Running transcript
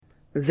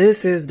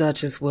This is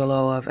Duchess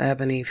Willow of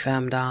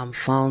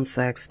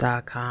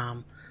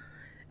EbonyFemdomPhoneSex.com.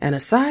 And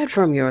aside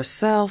from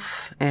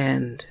yourself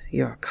and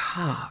your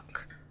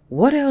cock,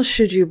 what else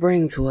should you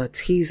bring to a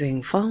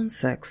teasing phone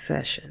sex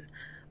session?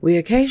 We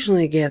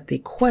occasionally get the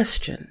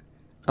question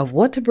of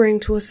what to bring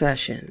to a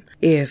session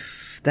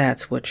if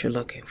that's what you're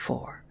looking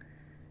for.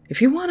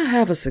 If you want to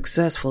have a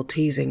successful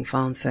teasing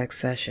phone sex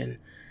session,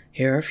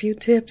 here are a few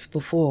tips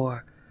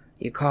before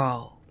you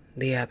call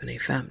the Ebony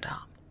Femdom.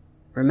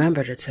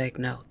 Remember to take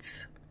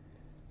notes.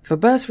 For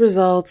best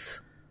results,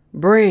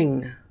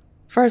 bring,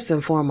 first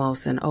and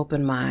foremost, an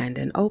open mind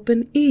and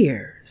open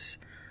ears.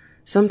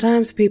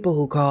 Sometimes people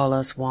who call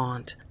us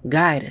want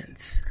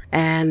guidance,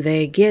 and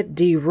they get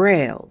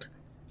derailed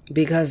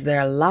because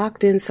they're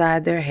locked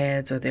inside their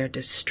heads or they're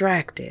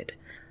distracted.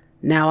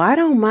 Now, I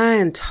don't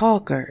mind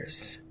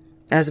talkers.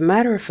 As a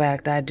matter of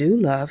fact, I do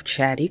love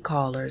chatty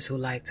callers who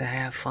like to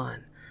have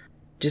fun.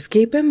 Just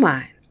keep in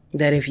mind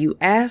that if you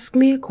ask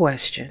me a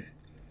question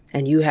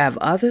and you have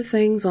other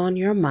things on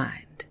your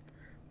mind,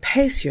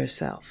 pace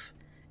yourself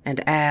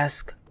and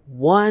ask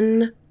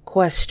one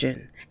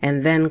question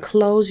and then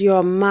close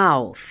your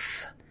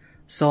mouth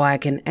so I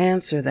can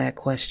answer that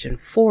question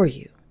for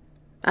you.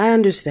 I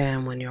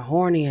understand when you're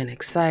horny and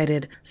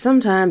excited,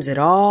 sometimes it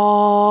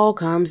all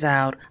comes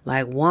out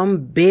like one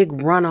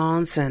big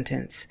run-on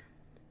sentence.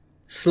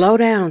 Slow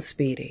down,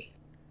 Speedy.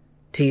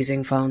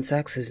 Teasing phone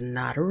sex is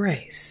not a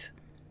race.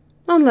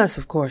 Unless,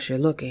 of course, you're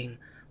looking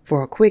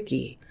for a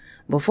quickie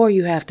before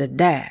you have to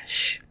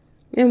dash,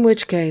 in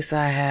which case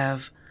I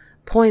have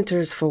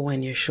pointers for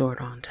when you're short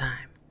on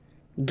time.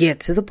 Get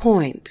to the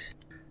point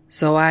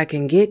so I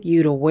can get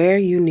you to where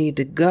you need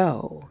to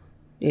go,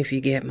 if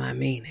you get my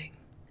meaning.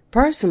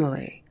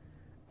 Personally,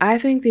 I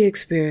think the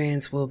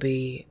experience will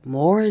be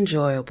more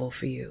enjoyable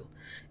for you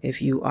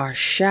if you are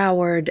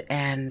showered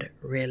and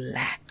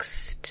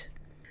relaxed.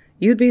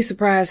 You'd be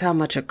surprised how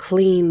much a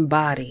clean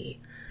body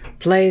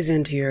plays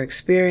into your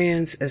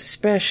experience,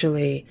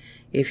 especially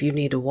if you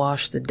need to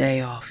wash the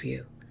day off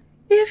you.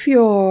 If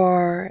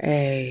you're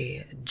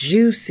a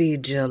juicy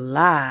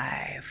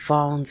July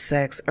phone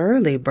sex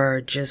early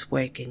bird just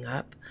waking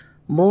up,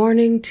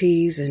 morning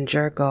tease and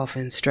jerk-off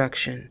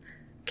instruction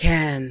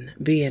can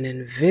be an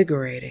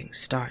invigorating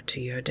start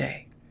to your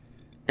day.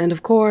 And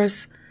of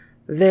course,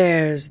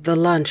 there's the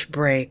lunch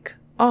break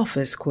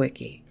office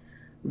quickie,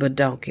 but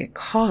don't get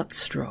caught,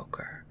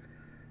 stroker.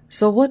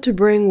 So what to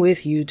bring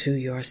with you to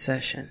your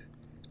session?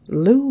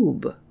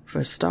 Lube,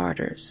 for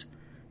starters.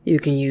 You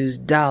can use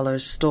dollar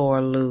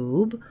store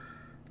lube,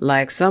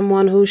 like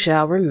someone who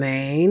shall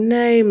remain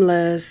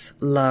nameless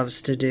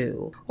loves to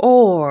do.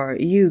 Or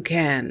you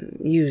can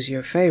use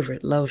your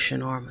favorite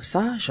lotion or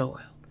massage oil.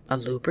 A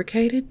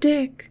lubricated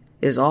dick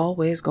is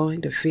always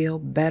going to feel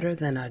better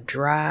than a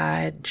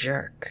dry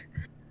jerk.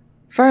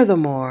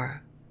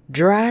 Furthermore,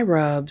 dry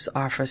rubs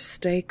are for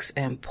steaks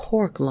and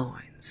pork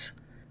loins.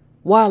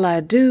 While I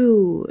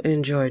do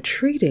enjoy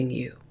treating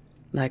you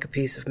like a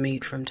piece of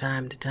meat from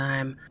time to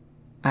time,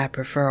 I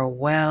prefer a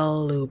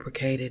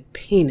well-lubricated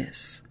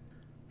penis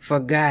for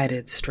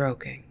guided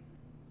stroking.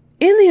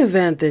 In the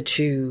event that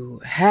you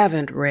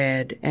haven't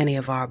read any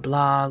of our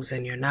blogs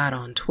and you're not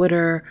on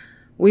Twitter,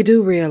 we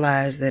do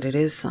realize that it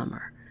is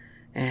summer,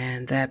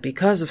 and that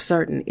because of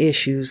certain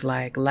issues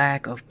like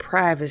lack of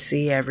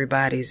privacy,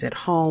 everybody's at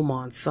home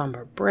on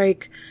summer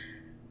break,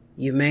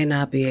 you may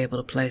not be able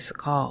to place a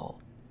call,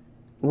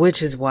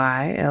 which is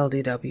why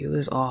LDW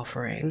is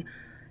offering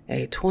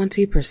a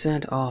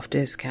 20% off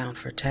discount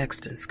for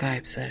text and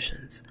Skype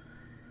sessions.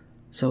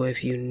 So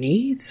if you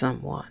need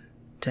someone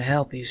to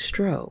help you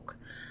stroke,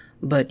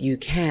 but you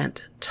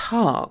can't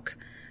talk,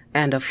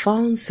 and a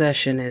phone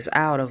session is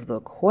out of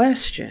the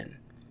question,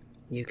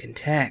 you can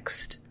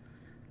text.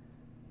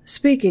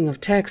 Speaking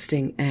of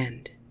texting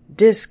and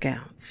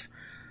discounts,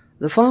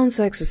 the Phone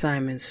Sex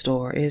Assignment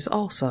store is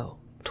also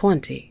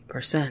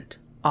 20%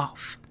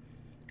 off,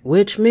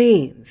 which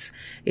means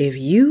if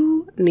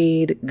you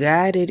need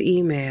guided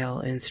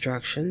email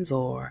instructions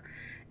or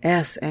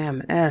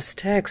SMS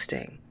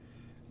texting,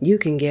 you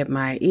can get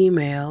my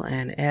email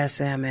and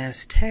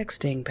SMS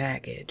texting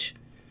package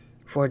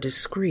for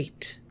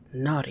discreet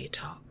naughty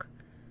talk.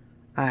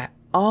 I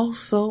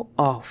also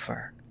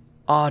offer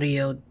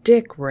audio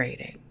dick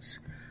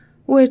ratings,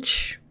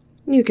 which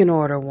you can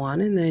order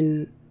one and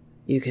then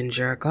you can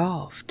jerk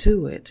off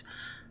to it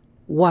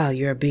while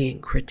you're being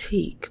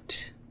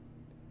critiqued.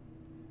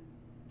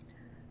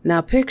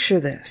 Now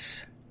picture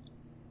this.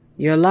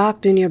 You're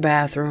locked in your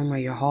bathroom or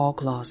your hall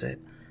closet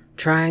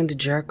trying to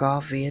jerk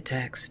off via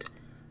text,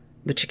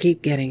 but you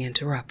keep getting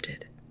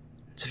interrupted.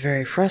 It's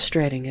very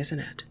frustrating, isn't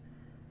it?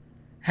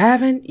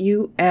 Haven't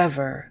you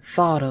ever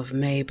thought of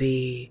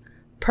maybe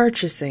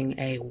purchasing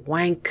a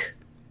wank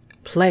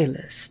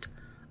playlist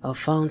of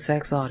phone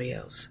sex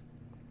audios?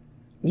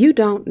 You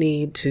don't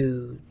need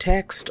to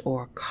text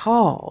or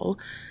call.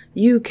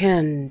 You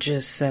can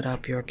just set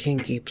up your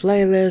kinky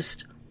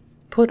playlist,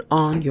 put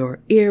on your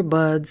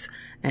earbuds,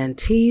 and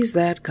tease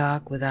that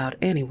cock without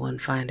anyone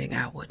finding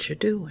out what you're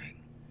doing.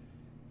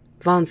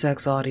 Phone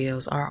sex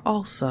audios are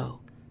also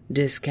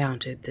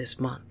discounted this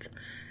month.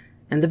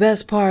 And the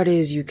best part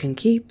is you can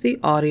keep the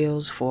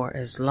audios for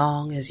as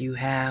long as you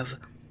have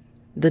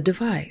the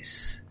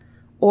device,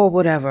 or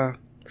whatever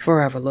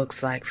forever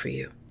looks like for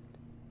you.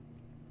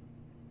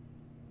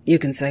 You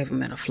can save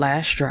them in a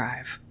flash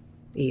drive,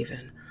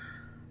 even.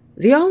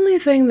 The only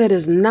thing that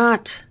is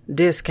not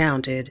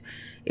discounted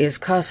is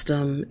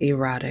custom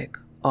erotic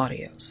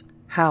audios.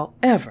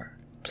 However,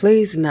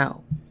 please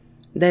know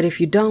that if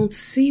you don't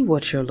see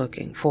what you're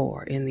looking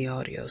for in the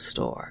audio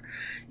store,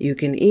 you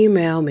can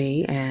email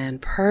me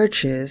and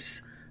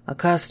purchase a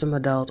custom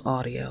adult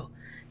audio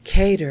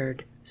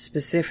catered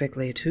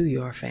specifically to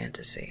your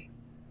fantasy.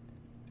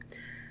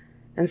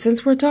 And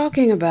since we're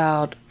talking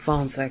about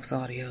phone sex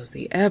audios,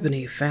 the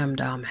Ebony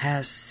Femdom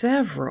has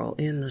several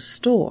in the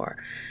store,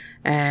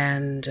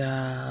 and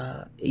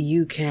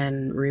you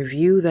can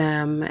review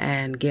them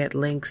and get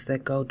links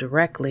that go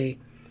directly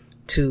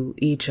to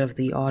each of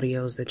the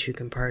audios that you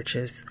can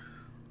purchase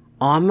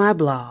on my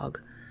blog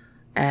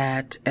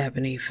at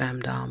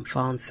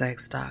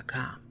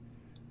ebonyfemdomphonesex.com.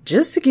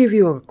 Just to give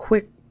you a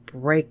quick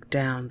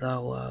breakdown,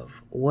 though, of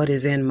what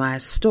is in my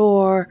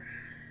store,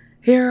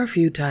 here are a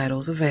few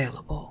titles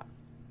available.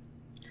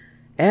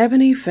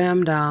 Ebony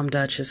Femdom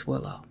Duchess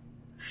Willow,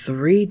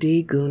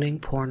 3D Gooning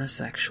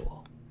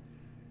Pornosexual.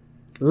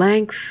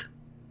 Length,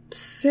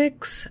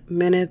 6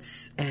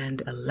 minutes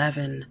and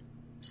 11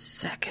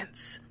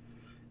 seconds.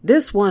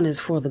 This one is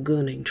for the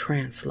gooning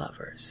trance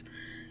lovers.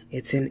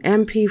 It's in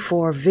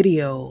MP4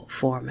 video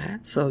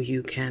format, so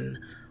you can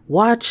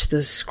watch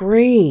the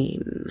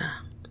screen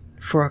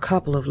for a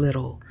couple of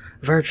little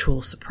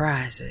virtual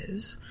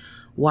surprises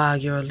while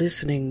you're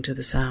listening to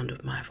the sound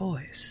of my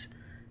voice.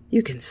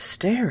 You can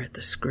stare at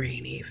the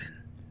screen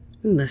even,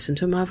 and listen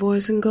to my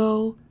voice and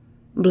go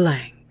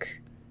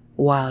blank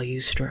while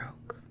you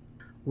stroke.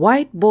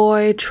 White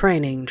Boy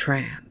Training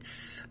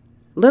Trance.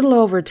 Little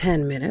over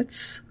 10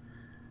 minutes.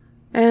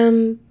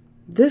 And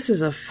this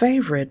is a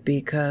favorite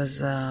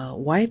because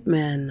white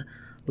men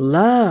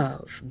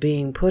love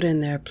being put in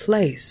their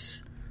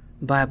place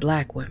by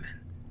black women.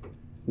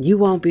 You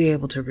won't be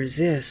able to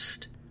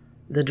resist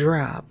the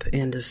drop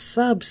into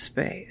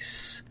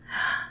subspace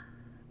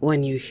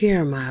when you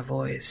hear my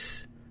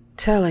voice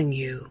telling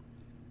you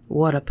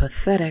what a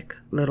pathetic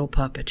little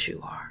puppet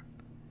you are.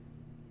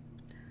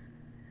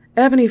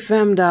 Ebony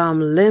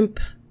Femdom Limp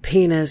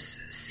Penis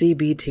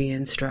CBT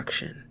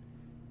Instruction.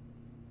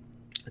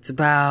 It's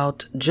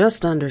about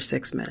just under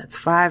 6 minutes,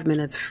 5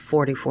 minutes,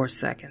 44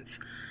 seconds.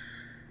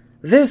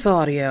 This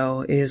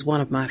audio is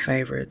one of my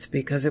favorites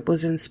because it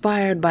was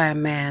inspired by a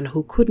man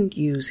who couldn't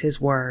use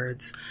his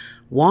words,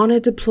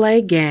 wanted to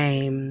play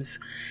games,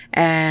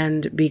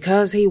 and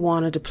because he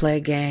wanted to play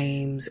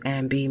games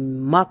and be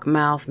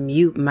muck-mouth,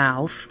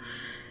 mute-mouth,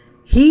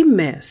 he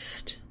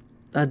missed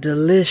a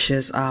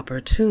delicious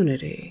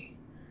opportunity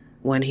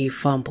when he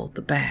fumbled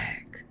the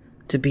bag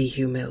to be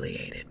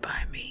humiliated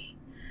by me.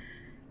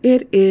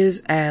 It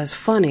is as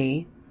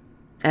funny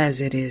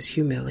as it is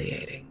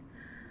humiliating.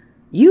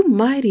 You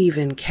might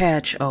even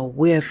catch a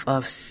whiff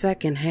of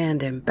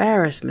secondhand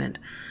embarrassment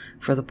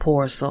for the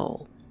poor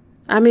soul.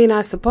 I mean,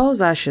 I suppose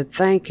I should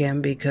thank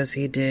him because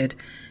he did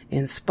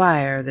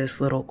inspire this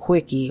little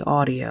quickie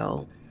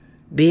audio.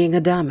 Being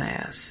a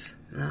dumbass,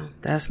 well,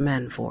 that's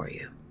men for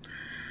you.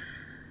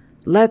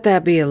 Let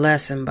that be a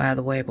lesson, by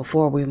the way,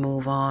 before we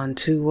move on,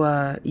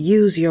 to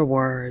use your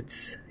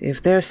words.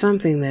 If there's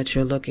something that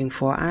you're looking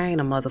for, I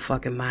ain't a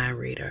motherfucking mind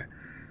reader.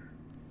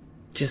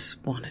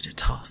 Just wanted to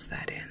toss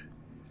that in.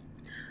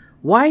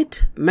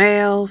 White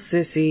Male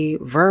Sissy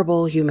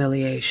Verbal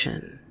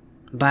Humiliation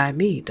by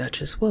me,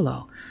 Duchess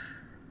Willow.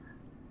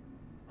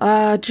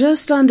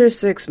 Just under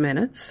 6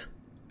 minutes.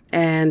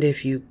 And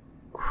if you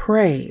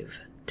crave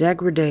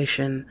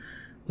degradation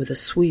with a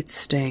sweet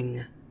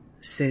sting,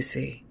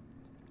 sissy,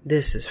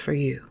 this is for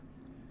you.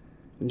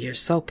 You're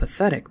so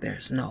pathetic,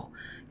 there's no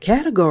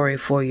category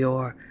for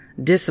your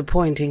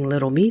disappointing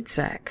little meat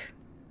sack.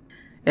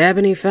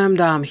 Ebony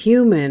Femdom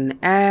Human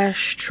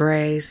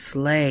Ashtray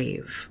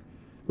Slave.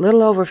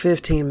 Little over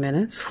 15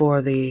 minutes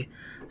for the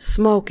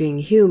smoking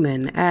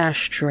human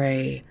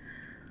ashtray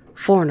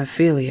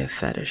pornophilia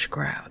fetish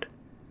crowd.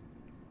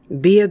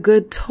 Be a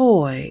Good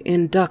Toy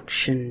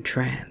Induction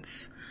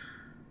Trance.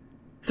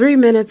 3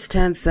 minutes,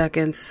 10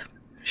 seconds.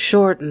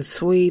 Short and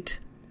sweet.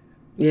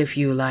 If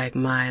you like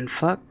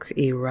mindfuck,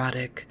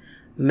 erotic,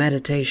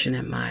 meditation,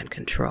 and mind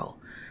control,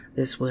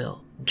 this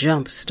will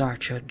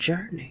jumpstart your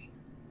journey.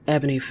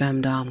 Ebony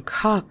Femdom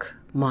Cock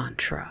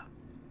Mantra.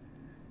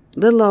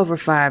 Little over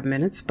 5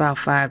 minutes, about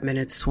 5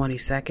 minutes, 20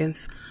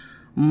 seconds.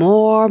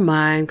 More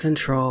mind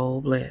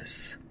control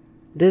bliss.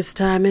 This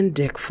time in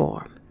dick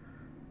form.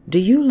 Do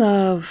you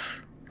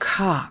love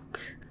cock?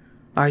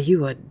 Are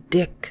you a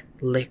dick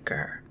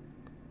licker?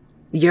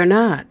 You're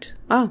not.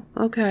 Oh,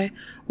 okay.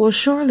 Well,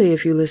 surely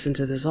if you listen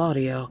to this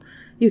audio,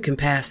 you can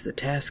pass the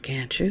test,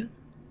 can't you?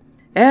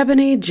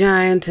 Ebony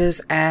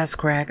Giantess Ass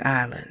Crack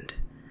Island.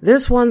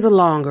 This one's a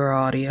longer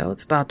audio.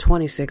 It's about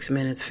 26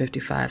 minutes,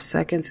 55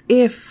 seconds.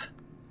 If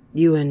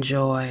you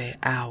enjoy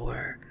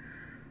our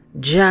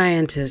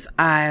Giantess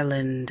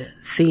Island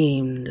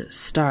themed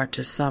start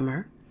to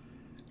summer,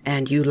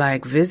 and you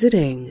like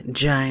visiting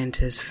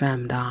Giantess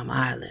Femdom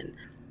Island,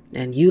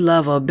 and you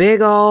love a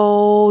big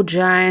old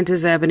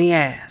Giantess Ebony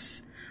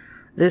ass,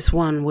 this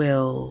one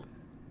will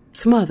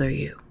smother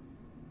you,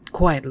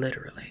 quite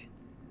literally.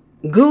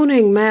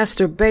 Gooning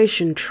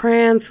masturbation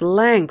trance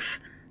length,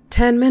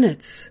 10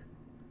 minutes.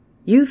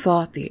 You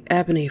thought the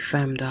Ebony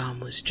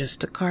Femdom was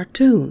just a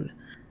cartoon,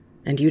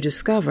 and you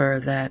discover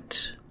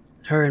that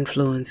her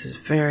influence is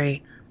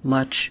very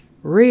much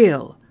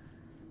real.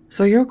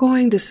 So you're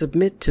going to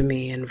submit to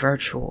me in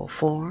virtual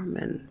form,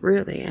 and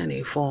really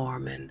any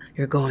form, and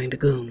you're going to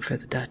goon for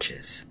the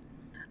Duchess.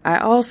 I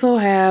also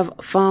have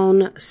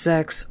phone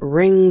sex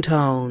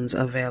ringtones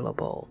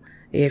available.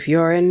 If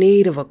you're in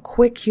need of a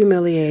quick,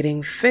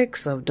 humiliating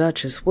fix of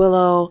Duchess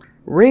Willow,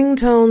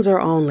 ringtones are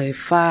only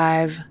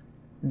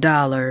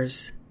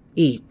 $5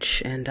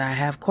 each, and I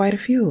have quite a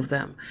few of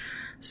them.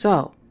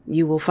 So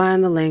you will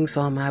find the links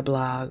on my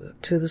blog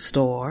to the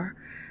store.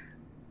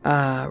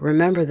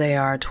 Remember, they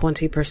are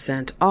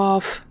 20%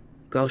 off.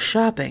 Go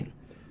shopping.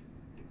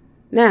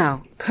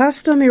 Now,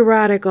 custom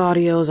erotic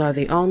audios are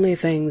the only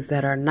things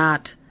that are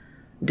not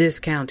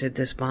discounted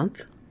this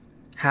month.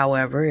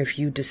 However, if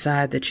you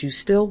decide that you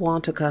still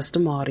want a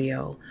custom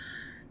audio,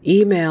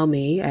 email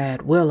me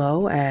at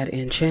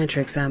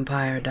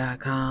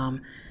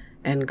willow@enchantrixempire.com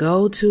and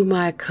go to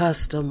my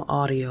custom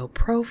audio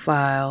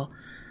profile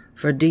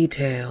for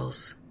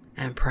details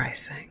and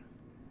pricing.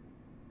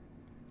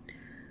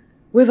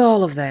 With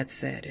all of that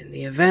said, in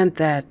the event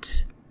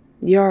that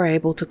you're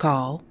able to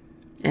call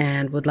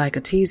and would like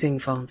a teasing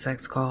phone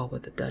sex call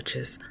with the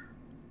Duchess,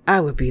 I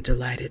would be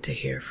delighted to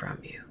hear from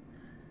you.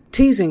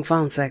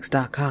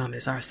 Teasingphonesex.com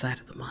is our site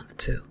of the month,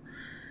 too.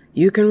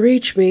 You can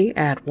reach me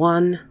at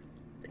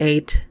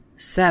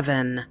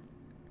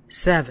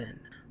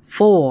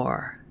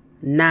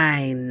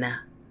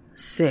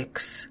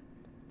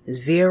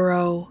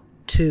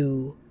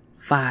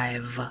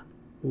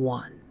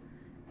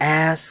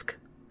Ask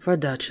for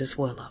Duchess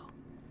Willow.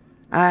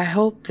 I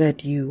hope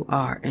that you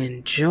are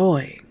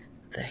enjoying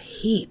the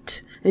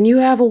heat and you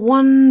have a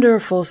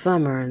wonderful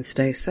summer, and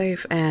stay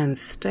safe and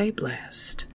stay blessed.